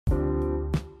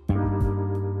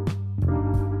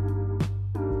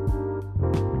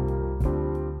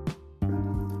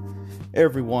Hey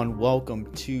everyone,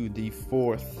 welcome to the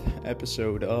fourth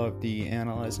episode of the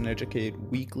Analyze and Educate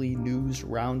Weekly News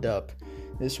Roundup.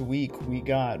 This week we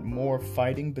got more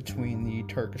fighting between the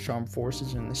Turkish armed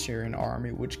forces and the Syrian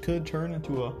army, which could turn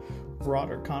into a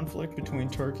broader conflict between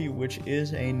Turkey, which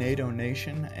is a NATO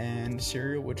nation, and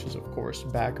Syria, which is of course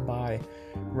backed by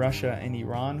Russia and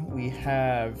Iran. We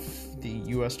have the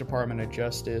U.S. Department of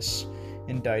Justice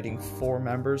indicting 4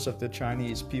 members of the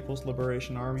Chinese People's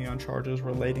Liberation Army on charges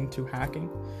relating to hacking.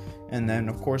 And then,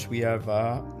 of course, we have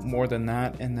more than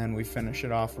that, and then we finish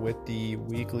it off with the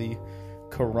weekly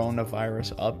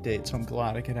coronavirus update. So I'm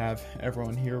glad I could have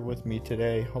everyone here with me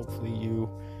today. Hopefully you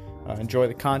enjoy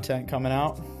the content coming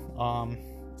out.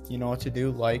 You know what to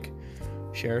do: like,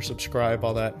 share, subscribe,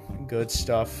 all that good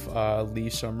stuff.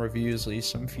 Leave some reviews, leave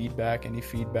some feedback. Any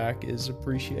feedback is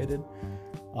appreciated.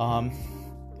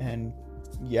 And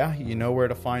yeah, you know where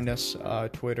to find us,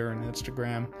 Twitter and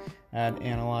Instagram at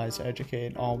Analyze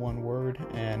Educate, all one word,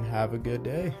 and have a good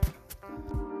day.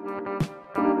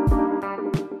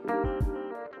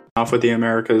 Off with the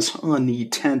Americas. On the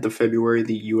 10th of February,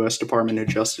 the U.S. Department of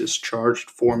Justice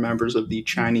charged 4 members of the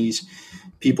Chinese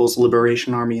People's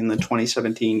Liberation Army in the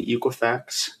 2017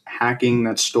 Equifax hacking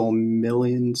that stole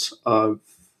millions of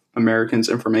Americans'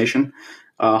 information,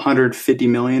 150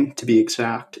 million to be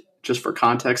exact. Just for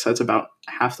context, that's about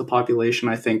half the population.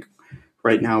 I think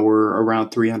right now we're around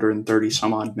 330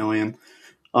 some odd million.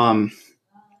 Now,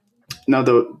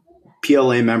 the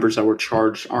PLA members that were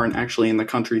charged aren't actually in the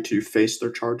country to face their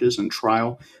charges and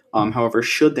trial. However,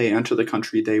 should they enter the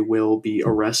country, they will be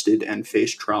arrested and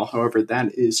face trial. However,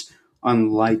 that is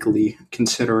unlikely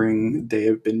considering they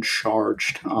have been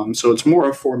charged. So it's more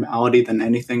a formality than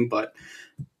anything, but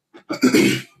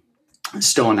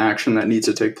still an action that needs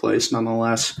to take place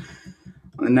nonetheless.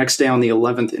 The next day, on the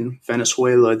 11th, in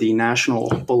Venezuela, the National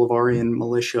Bolivarian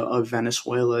Militia of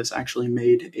Venezuela has actually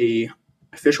made a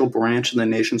official branch of the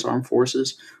nation's armed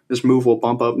forces. This move will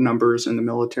bump up numbers in the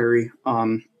military,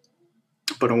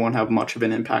 but it won't have much of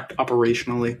an impact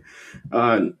operationally.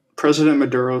 President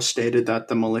Maduro stated that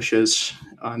the militia is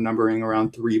numbering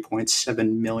around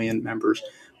 3.7 million members.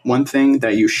 One thing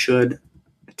that you should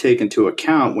take into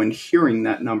account when hearing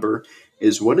that number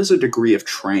is what is a degree of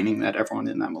training that everyone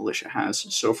in that militia has.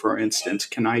 So, for instance,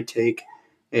 can I take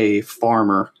a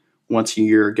farmer once a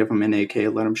year, give him an AK,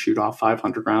 let him shoot off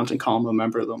 500 rounds, and call him a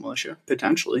member of the militia?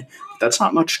 Potentially. That's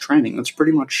not much training. That's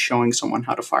pretty much showing someone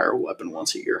how to fire a weapon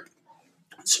once a year.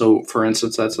 So, for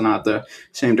instance, that's not the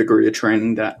same degree of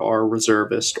training that our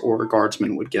reservist or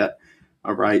guardsmen would get.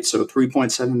 All right, so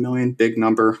 3.7 million, big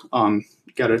number.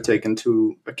 Got to take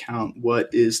into account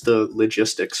what is the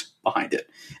logistics behind it.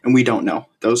 And we don't know.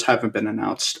 Those haven't been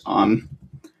announced. I'm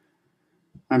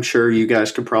sure you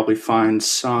guys could probably find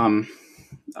some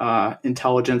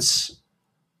intelligence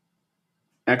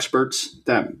experts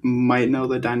that might know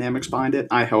the dynamics behind it.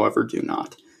 I, however, do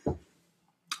not.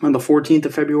 On the 14th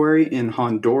of February, in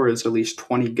Honduras, at least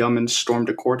 20 gunmen stormed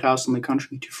a courthouse in the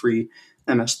country to free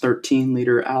MS-13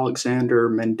 leader Alexander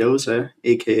Mendoza,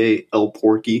 a.k.a. El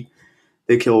Porky.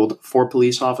 They killed 4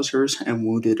 police officers and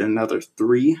wounded another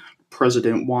 3.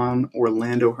 President Juan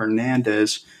Orlando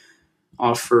Hernandez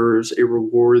offers a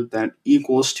reward that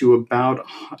equals to about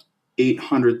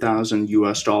 $800,000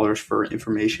 US for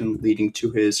information leading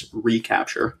to his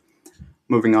recapture.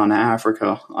 Moving on to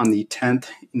Africa, on the 10th,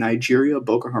 in Nigeria,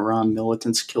 Boko Haram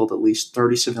militants killed at least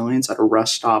 30 civilians at a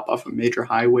rest stop off a major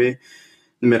highway in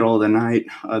the middle of the night.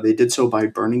 They did so by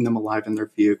burning them alive in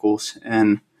their vehicles,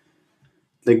 and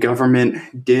the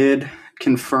government did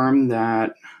confirm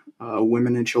that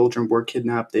women and children were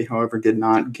kidnapped. They, however, did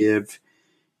not give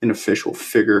an official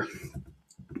figure.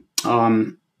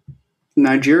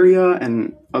 Nigeria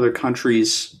and other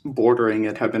countries bordering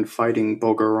it have been fighting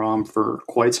Boko Haram for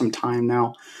quite some time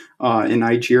now. And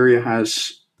Nigeria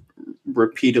has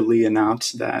repeatedly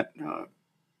announced that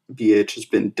BH has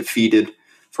been defeated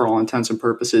for all intents and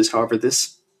purposes. However,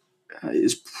 this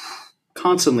is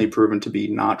constantly proven to be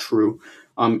not true.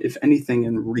 If anything,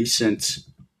 in recent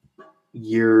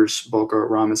years, Boko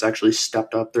Haram has actually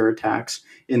stepped up their attacks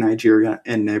in Nigeria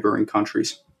and neighboring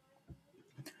countries.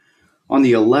 On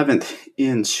the 11th,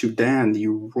 in Sudan, the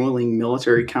ruling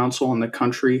military council in the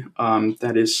country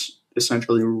that is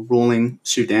essentially ruling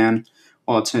Sudan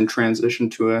while it's in transition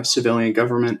to a civilian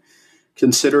government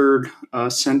considered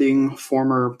sending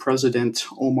former President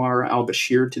Omar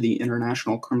al-Bashir to the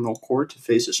International Criminal Court to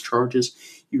face his charges.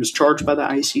 He was charged by the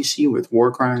ICC with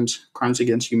war crimes, crimes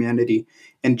against humanity,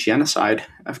 and genocide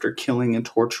after killing and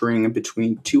torturing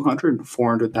between 200 and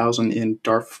 400,000 in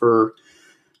Darfur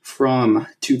from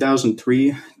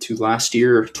 2003 to last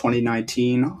year,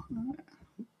 2019.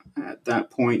 At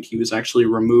that point, he was actually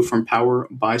removed from power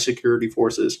by security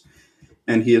forces,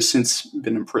 and he has since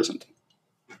been imprisoned.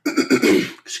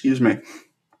 Excuse me.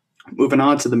 Moving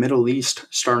on to the Middle East,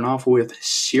 starting off with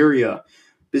Syria.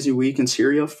 Busy week in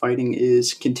Syria. Fighting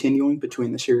is continuing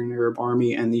between the Syrian Arab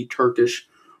Army and the Turkish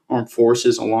armed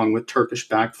forces, along with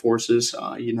Turkish-backed forces.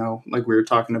 Like we were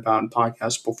talking about in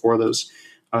podcasts before, those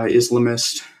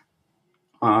Islamist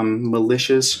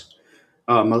militias,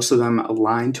 most of them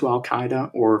aligned to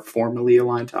Al-Qaeda or formerly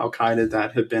aligned to Al-Qaeda,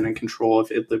 that have been in control of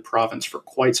Idlib province for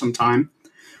quite some time.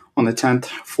 On the 10th,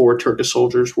 4 Turkish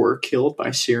soldiers were killed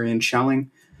by Syrian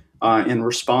shelling. In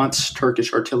response,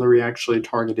 Turkish artillery actually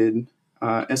targeted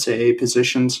SAA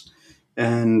positions,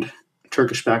 and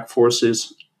Turkish-backed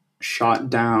forces shot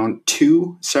down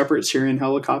 2 separate Syrian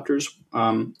helicopters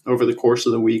over the course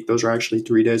of the week. Those are actually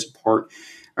 3 days apart.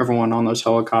 Everyone on those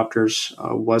helicopters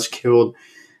was killed,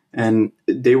 and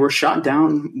they were shot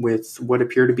down with what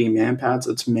appear to be MANPADS.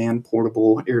 That's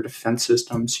man-portable air defense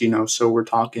systems. So we're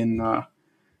talking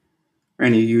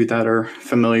any of you that are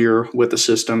familiar with the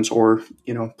systems, or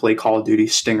play Call of Duty,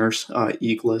 Stingers,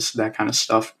 Eagles, that kind of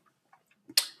stuff.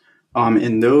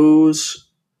 And those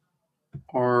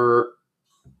are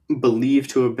believed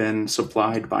to have been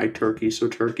supplied by Turkey. So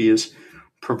Turkey is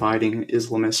providing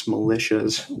Islamist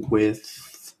militias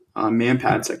with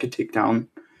MANPADS that could take down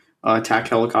attack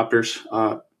helicopters,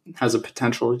 has a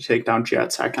potential to take down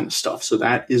jets, that kind of stuff. So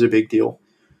that is a big deal.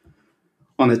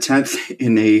 On the 10th,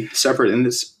 in a separate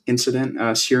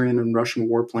incident, Syrian and Russian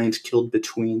warplanes killed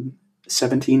between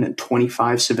 17 and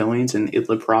 25 civilians in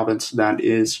Idlib province. That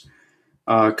is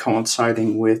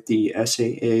coinciding with the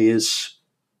SAA's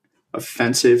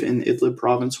offensive in Idlib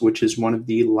province, which is one of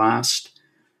the last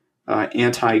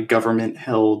anti-government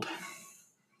held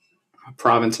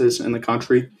provinces in the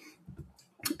country.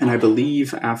 And I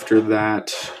believe after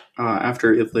that,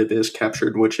 after Idlib is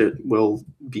captured, which it will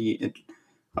be,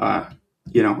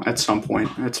 at some point,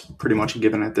 that's pretty much a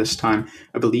given at this time,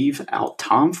 I believe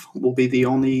Al-Tanf will be the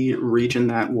only region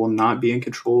that will not be in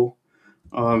control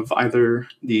of either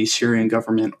the Syrian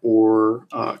government or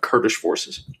Kurdish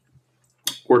forces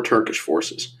or Turkish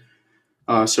forces.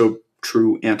 So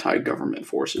true anti-government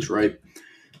forces, right?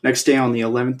 Next day on the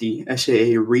 11th, the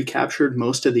SAA recaptured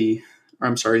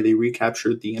they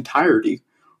recaptured the entirety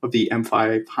of the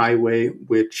M5 highway,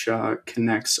 which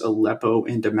connects Aleppo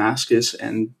and Damascus.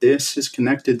 And this has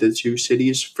connected the two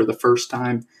cities for the first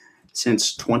time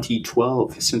since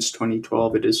 2012. Since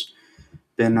 2012, it has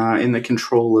been in the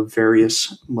control of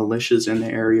various militias in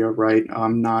the area, right?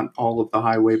 Not all of the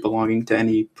highway belonging to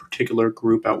any particular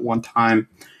group at one time.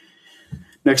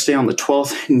 Next day on the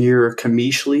 12th, near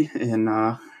Qamishli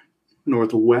in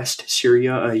northwest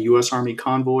Syria, a U.S. Army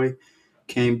convoy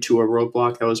came to a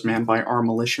roadblock that was manned by armed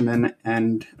militiamen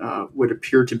and would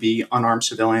appear to be unarmed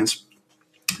civilians.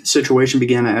 The situation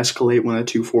began to escalate when the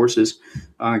two forces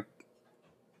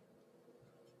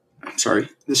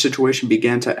the situation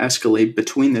began to escalate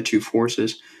between the two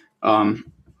forces,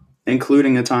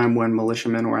 including a time when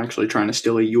militiamen were actually trying to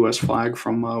steal a U.S. flag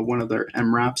from one of their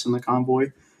MRAPs in the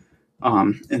convoy.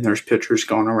 And there's pictures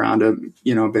going around of,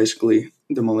 basically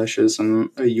the militias and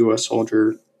a U.S.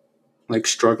 soldier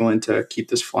struggling to keep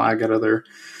this flag out of their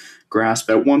grasp.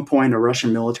 At one point, a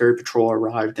Russian military patrol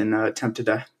arrived and attempted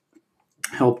to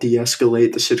help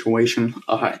de-escalate the situation.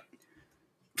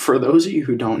 For those of you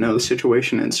who don't know, the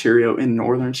situation in Syria, in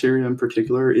northern Syria in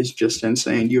particular, is just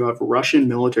insane. You have Russian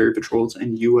military patrols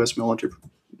and U.S.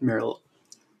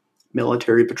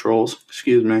 military patrols,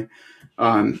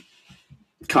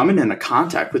 coming into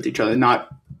contact with each other, not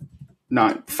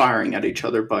firing at each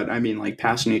other, but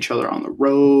passing each other on the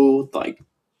road,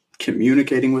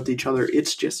 communicating with each other.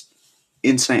 It's just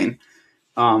insane.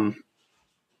 So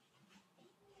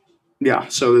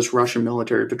this Russian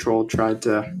military patrol tried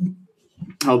to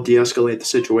help de-escalate the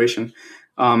situation,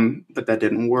 but that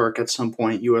didn't work. At some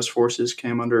point, U.S. forces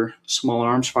came under small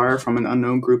arms fire from an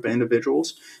unknown group of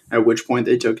individuals, at which point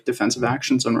they took defensive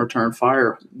actions and returned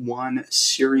fire. One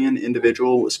Syrian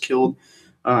individual was killed.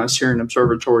 Syrian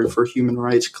Observatory for Human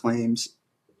Rights claims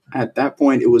at that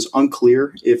point it was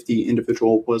unclear if the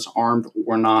individual was armed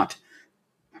or not.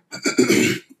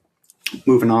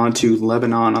 Moving on to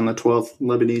Lebanon on the 12th,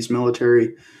 Lebanese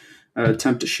military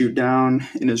attempt to shoot down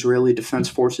an Israeli Defense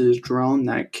Forces drone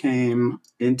that came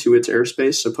into its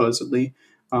airspace, supposedly.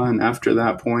 And after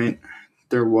that point,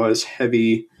 there was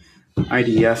heavy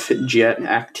IDF jet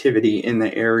activity in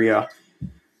the area.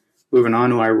 Moving on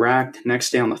to Iraq,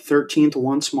 next day on the 13th,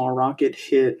 one small rocket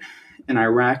hit an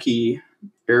Iraqi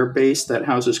air base that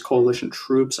houses coalition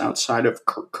troops outside of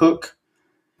Kirkuk.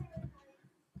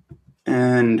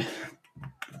 And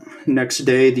next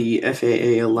day, the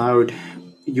FAA allowed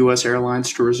U.S.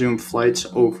 airlines to resume flights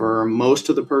over most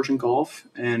of the Persian Gulf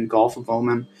and Gulf of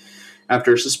Oman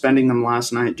after suspending them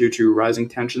last night due to rising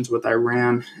tensions with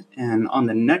Iran. And on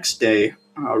the next day,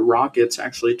 rockets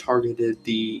actually targeted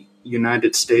the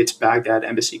United States Baghdad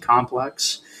embassy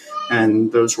complex.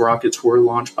 And those rockets were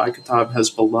launched by Kataib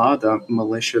Hezbollah, the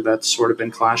militia that's sort of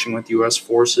been clashing with U.S.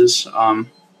 forces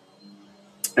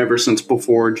ever since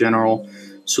before General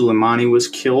Soleimani was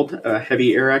killed.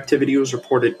 Heavy air activity was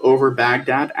reported over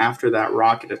Baghdad after that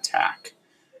rocket attack.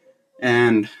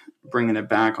 And bringing it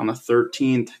back on the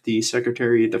 13th, the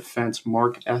Secretary of Defense,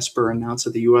 Mark Esper, announced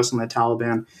that the U.S. and the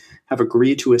Taliban have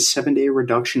agreed to a 7-day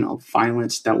reduction of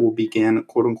violence that will begin,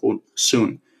 quote-unquote,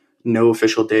 soon. No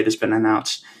official date has been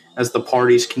announced as the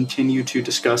parties continue to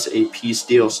discuss a peace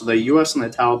deal. So the U.S. and the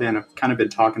Taliban have kind of been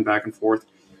talking back and forth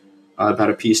about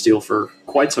a peace deal for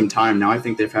quite some time now. I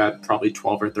think they've had probably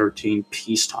 12 or 13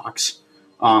 peace talks.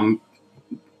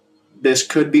 This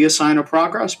could be a sign of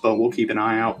progress, but we'll keep an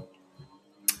eye out.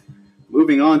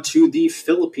 Moving on to the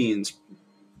Philippines.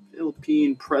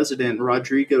 Philippine President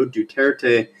Rodrigo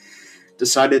Duterte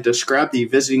decided to scrap the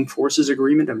Visiting Forces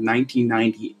Agreement of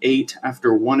 1998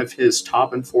 after one of his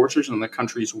top enforcers in the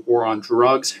country's war on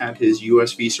drugs had his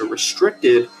U.S. visa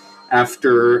restricted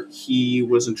after he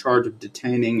was in charge of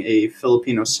detaining a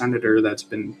Filipino senator that's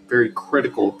been very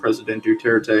critical of President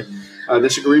Duterte.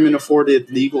 This agreement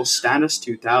afforded legal status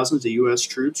to thousands of U.S.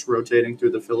 troops rotating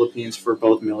through the Philippines for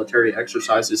both military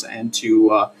exercises and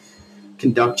to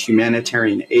conduct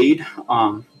humanitarian aid.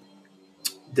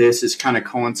 This is kind of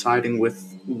coinciding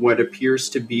with what appears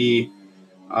to be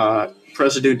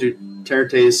President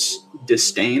Duterte's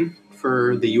disdain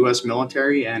for the U.S.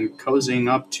 military and cozying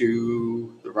up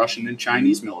to the Russian and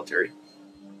Chinese military.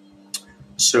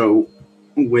 So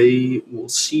we will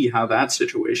see how that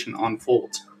situation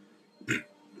unfolds.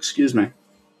 Excuse me.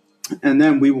 And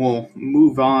then we will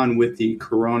move on with the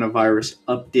coronavirus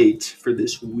update for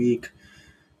this week.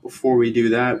 Before we do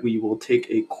that, we will take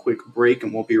a quick break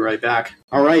and we'll be right back.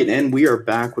 All right, and we are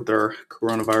back with our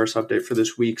coronavirus update for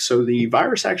this week. So the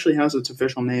virus actually has its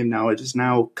official name now. It is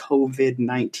now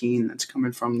COVID-19. That's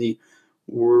coming from the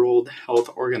World Health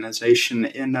Organization.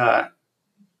 In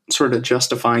sort of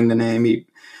justifying the name,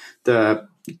 the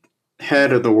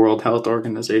head of the World Health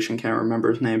Organization, can't remember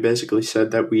his name, basically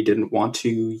said that we didn't want to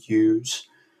use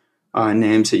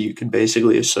names that you could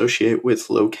basically associate with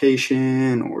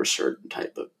location or certain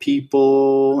type of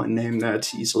people, a name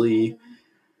that's easily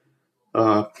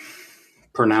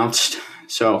pronounced.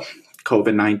 So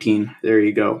COVID-19, there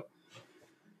you go.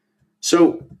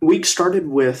 So week started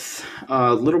with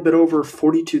a little bit over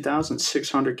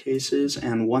 42,600 cases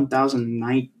and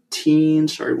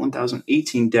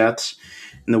 1,018 deaths.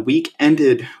 And the week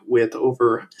ended with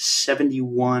over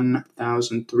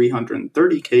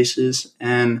 71,330 cases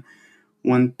and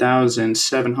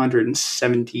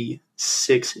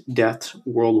 1,776 deaths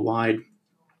worldwide.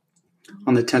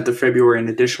 On the 10th of February, an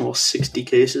additional 60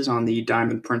 cases on the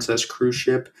Diamond Princess cruise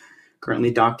ship,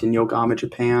 currently docked in Yokohama,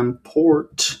 Japan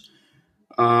port,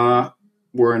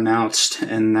 were announced,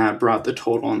 and that brought the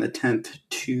total on the 10th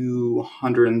to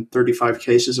 135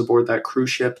 cases aboard that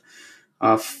cruise ship.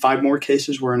 5 more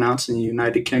cases were announced in the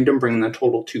United Kingdom, bringing the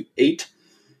total to 8.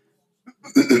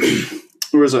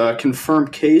 There was a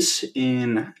confirmed case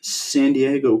in San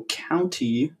Diego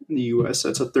County in the U.S.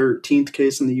 That's a 13th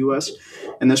case in the U.S.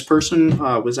 And this person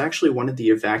was actually one of the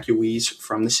evacuees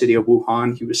from the city of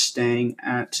Wuhan. He was staying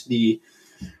at the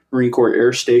Marine Corps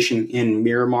Air Station in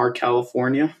Miramar,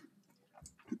 California.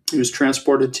 He was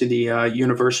transported to the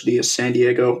University of San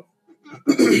Diego,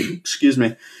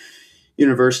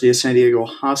 University of San Diego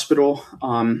Hospital.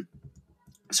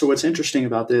 So what's interesting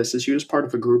about this is he was part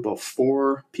of a group of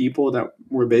 4 people that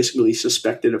were basically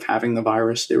suspected of having the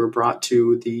virus. They were brought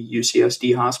to the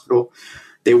UCSD hospital.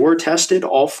 They were tested.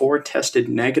 All 4 tested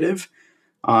negative.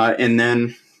 And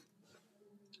then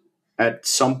at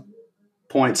some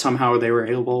point, somehow they were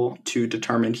able to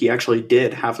determine he actually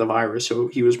did have the virus. So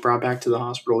he was brought back to the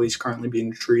hospital. He's currently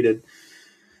being treated.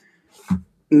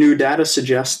 New data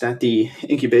suggests that the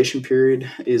incubation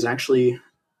period is actually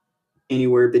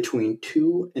anywhere between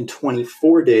 2 and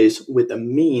 24 days with a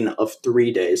mean of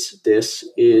 3 days. This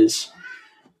is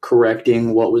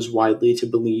correcting what was widely to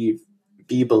be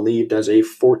believed as a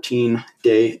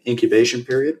 14-day incubation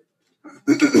period.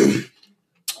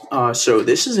 So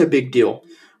this is a big deal.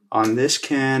 This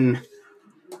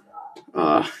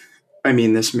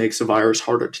makes the virus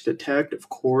harder to detect, of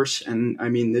course, and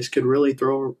this could really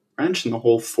throw a wrench in the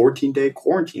whole 14-day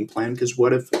quarantine plan, because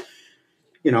what if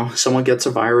someone gets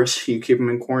a virus, you keep them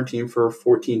in quarantine for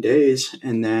 14 days,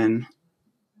 and then,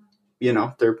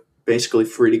 they're basically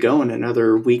free to go, and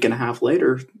another week and a half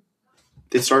later,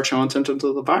 they start showing symptoms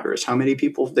of the virus. How many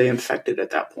people have they infected at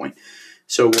that point?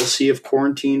 So we'll see if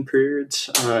quarantine periods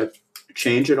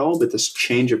change at all with this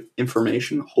change of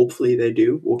information. Hopefully they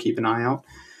do. We'll keep an eye out.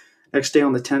 Next day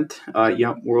on the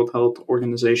 10th, World Health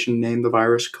Organization named the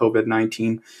virus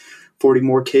COVID-19. 40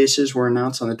 more cases were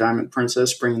announced on the Diamond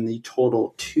Princess, bringing the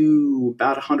total to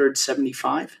about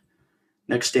 175.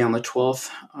 Next day on the 12th,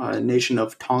 nation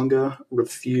of Tonga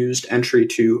refused entry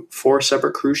to 4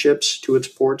 separate cruise ships to its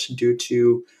ports due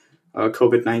to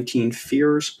COVID-19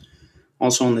 fears.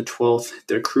 Also on the 12th,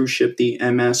 the cruise ship, the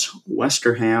MS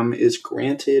Westerham, is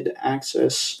granted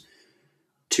access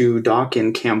to dock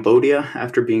in Cambodia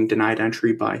after being denied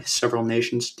entry by several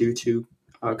nations due to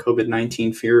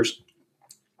COVID-19 fears.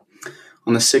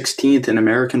 On the 16th, an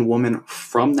American woman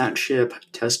from that ship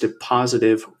tested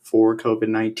positive for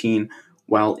COVID-19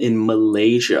 while in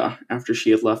Malaysia after she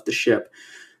had left the ship.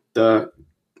 The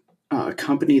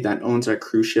company that owns that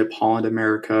cruise ship, Holland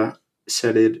America,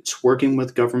 said it's working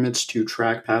with governments to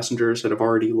track passengers that have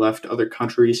already left other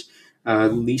countries.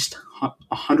 At least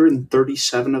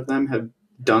 137 of them have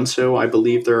done so. I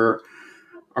believe there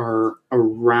are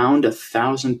around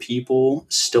 1,000 people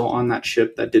still on that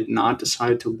ship that did not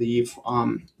decide to leave.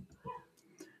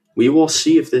 We will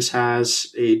see if this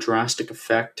has a drastic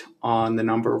effect on the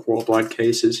number of worldwide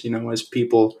cases, as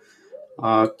people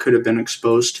could have been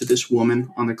exposed to this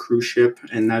woman on the cruise ship,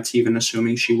 and that's even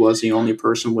assuming she was the only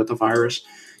person with the virus.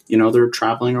 They're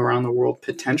traveling around the world,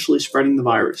 potentially spreading the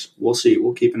virus. We'll see.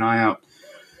 We'll keep an eye out.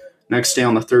 Next day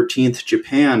on the 13th,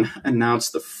 Japan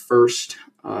announced the first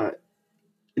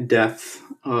death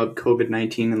of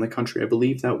COVID-19 in the country. I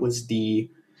believe that was the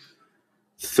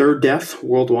third death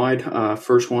worldwide.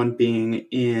 First one being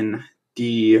in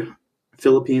the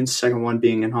Philippines, second one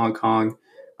being in Hong Kong.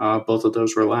 Both of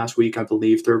those were last week, I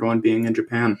believe. Third one being in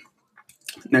Japan.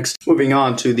 Next, moving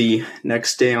on to the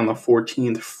next day on the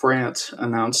 14th, France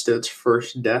announced its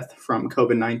first death from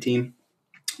COVID-19.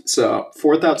 It's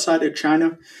fourth outside of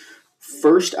China,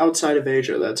 first outside of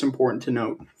Asia. That's important to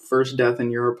note. First death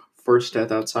in Europe, first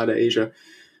death outside of Asia.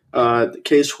 The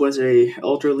case was a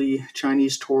elderly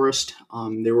Chinese tourist.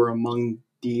 They were among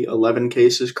the 11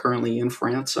 cases currently in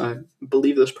France. I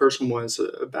believe this person was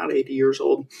about 80 years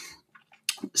old.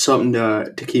 Something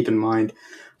to keep in mind.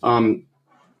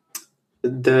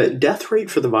 The death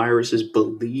rate for the virus is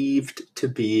believed to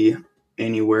be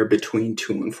anywhere between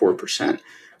 2 and 4%.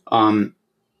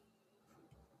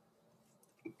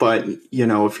 But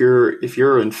if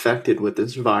you're infected with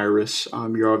this virus,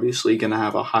 you're obviously going to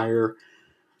have a higher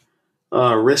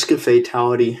risk of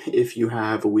fatality if you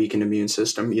have a weakened immune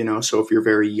system. So if you're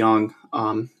very young,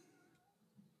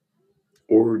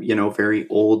 or very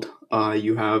old,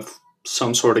 you have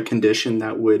some sort of condition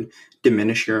that would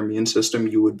diminish your immune system,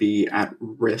 you would be at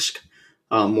risk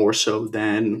more so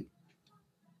than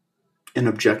an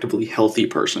objectively healthy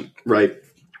person, right?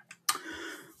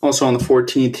 Also on the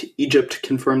 14th, Egypt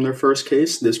confirmed their first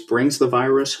case. This brings the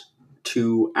virus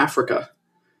to Africa.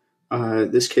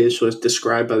 This case was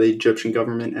described by the Egyptian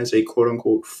government as a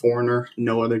quote-unquote foreigner.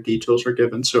 No other details are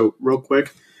given. So real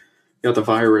quick, you got the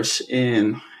virus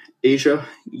in Asia,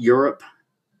 Europe,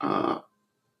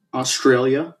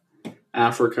 Australia,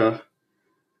 Africa,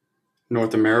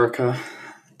 North America,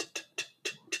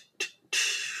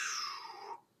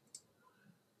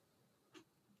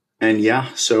 and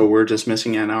so we're just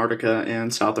missing Antarctica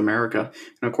and South America.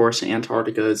 And of course,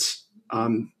 Antarctica is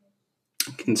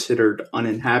considered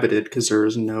uninhabited because there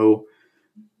is no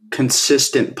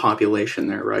consistent population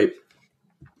there, right?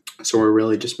 So we're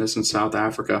really just missing South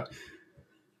Africa.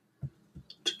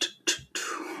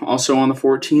 Also on the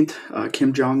 14th,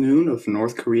 Kim Jong-un of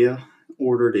North Korea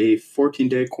ordered a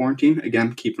 14-day quarantine.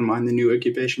 Again, keep in mind the new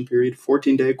incubation period.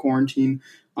 14-day quarantine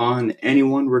on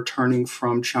anyone returning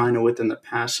from China within the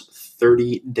past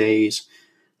 30 days.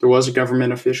 There was a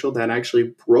government official that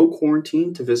actually broke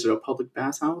quarantine to visit a public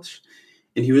bathhouse,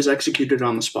 and he was executed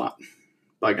on the spot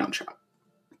by gunshot.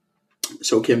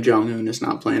 So Kim Jong-un is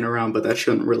not playing around, but that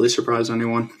shouldn't really surprise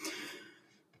anyone.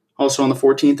 Also on the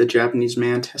 14th, a Japanese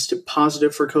man tested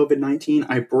positive for COVID-19.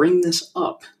 I bring this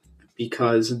up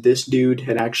because this dude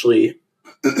had actually,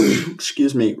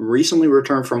 recently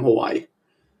returned from Hawaii,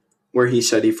 where he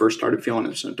said he first started feeling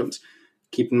his symptoms.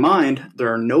 Keep in mind,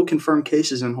 there are no confirmed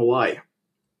cases in Hawaii.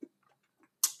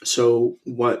 So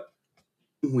what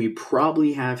we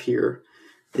probably have here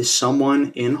is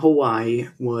someone in Hawaii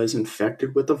was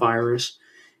infected with the virus,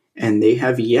 and they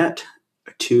have yet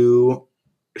to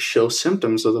show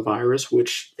symptoms of the virus,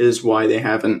 which is why they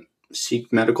haven't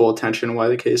sought medical attention, why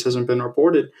the case hasn't been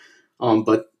reported.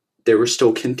 But they were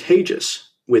still contagious.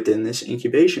 within this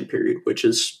incubation period, which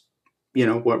is,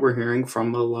 what we're hearing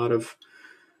from a lot of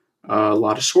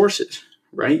sources,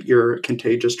 right? You're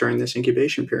contagious during this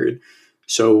incubation period.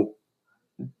 So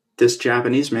this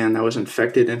Japanese man that was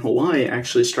infected in Hawaii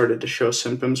actually started to show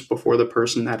symptoms before the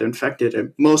person that infected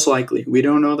him. Most likely. We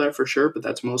don't know that for sure, but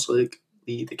that's most likely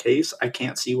the case. I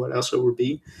can't see what else it would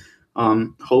be.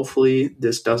 Hopefully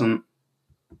this doesn't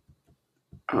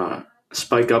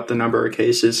spike up the number of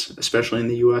cases, especially in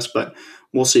the U.S., but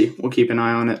we'll see. We'll keep an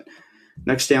eye on it.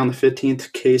 Next day on the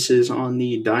 15th, cases on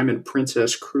the Diamond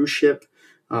Princess cruise ship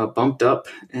bumped up,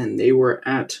 and they were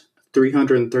at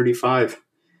 335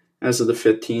 as of the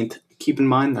 15th. Keep in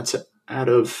mind that's out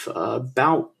of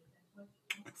about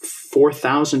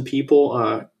 4,000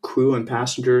 people, crew and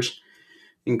passengers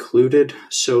included.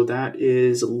 So that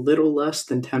is a little less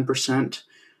than 10%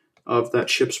 of that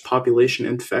ship's population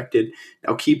infected.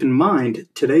 Now keep in mind,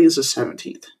 today is the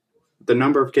 17th. The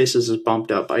number of cases is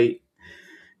bumped up. I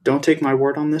don't take my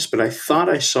word on this, but I thought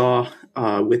I saw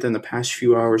within the past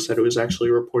few hours that it was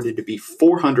actually reported to be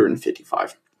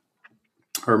 455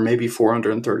 or maybe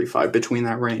 435, between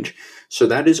that range. So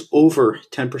that is over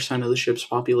 10% of the ship's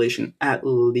population, at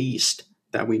least,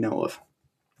 that we know of.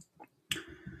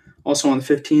 Also on the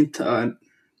 15th,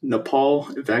 Nepal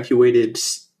evacuated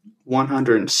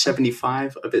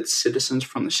 175 of its citizens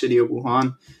from the city of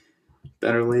Wuhan.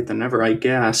 Better late than never, I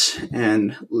guess.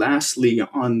 And lastly,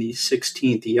 on the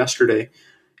 16th, yesterday,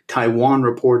 Taiwan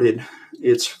reported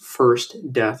its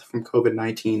first death from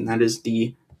COVID-19. That is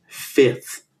the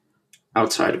 5th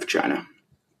outside of China.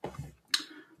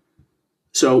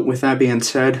 So with that being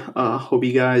said, hope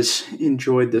you guys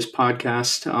enjoyed this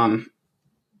podcast.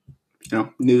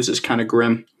 News is kind of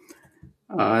grim.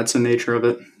 It's the nature of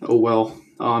it. Oh well.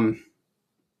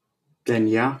 Then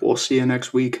yeah, we'll see you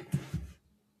next week.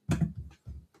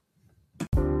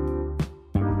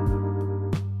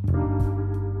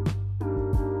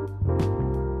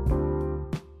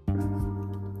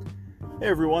 Hey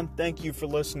everyone, thank you for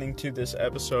listening to this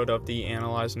episode of the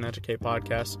Analyze and Educate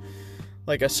podcast.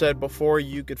 Like I said before,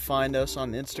 you could find us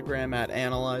on Instagram at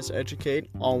AnalyzeEducate,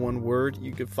 all one word.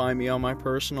 You could find me on my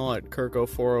personal at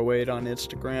Kirko408 on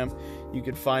Instagram. You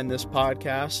could find this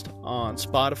podcast on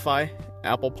Spotify,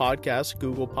 Apple Podcasts,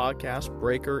 Google Podcasts,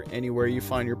 Breaker, anywhere you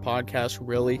find your podcast,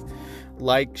 really.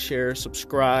 Like, share,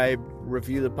 subscribe,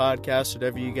 review the podcast,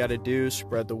 whatever you got to do.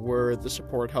 Spread the word. The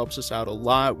support helps us out a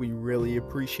lot. We really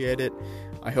appreciate it.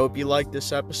 I hope you like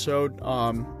this episode.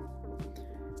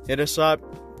 Hit us up.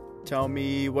 Tell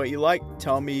me what you like.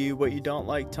 Tell me what you don't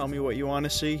like. Tell me what you want to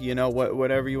see.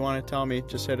 Whatever you want to tell me,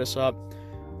 just hit us up.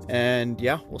 And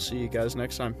yeah, we'll see you guys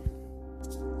next time.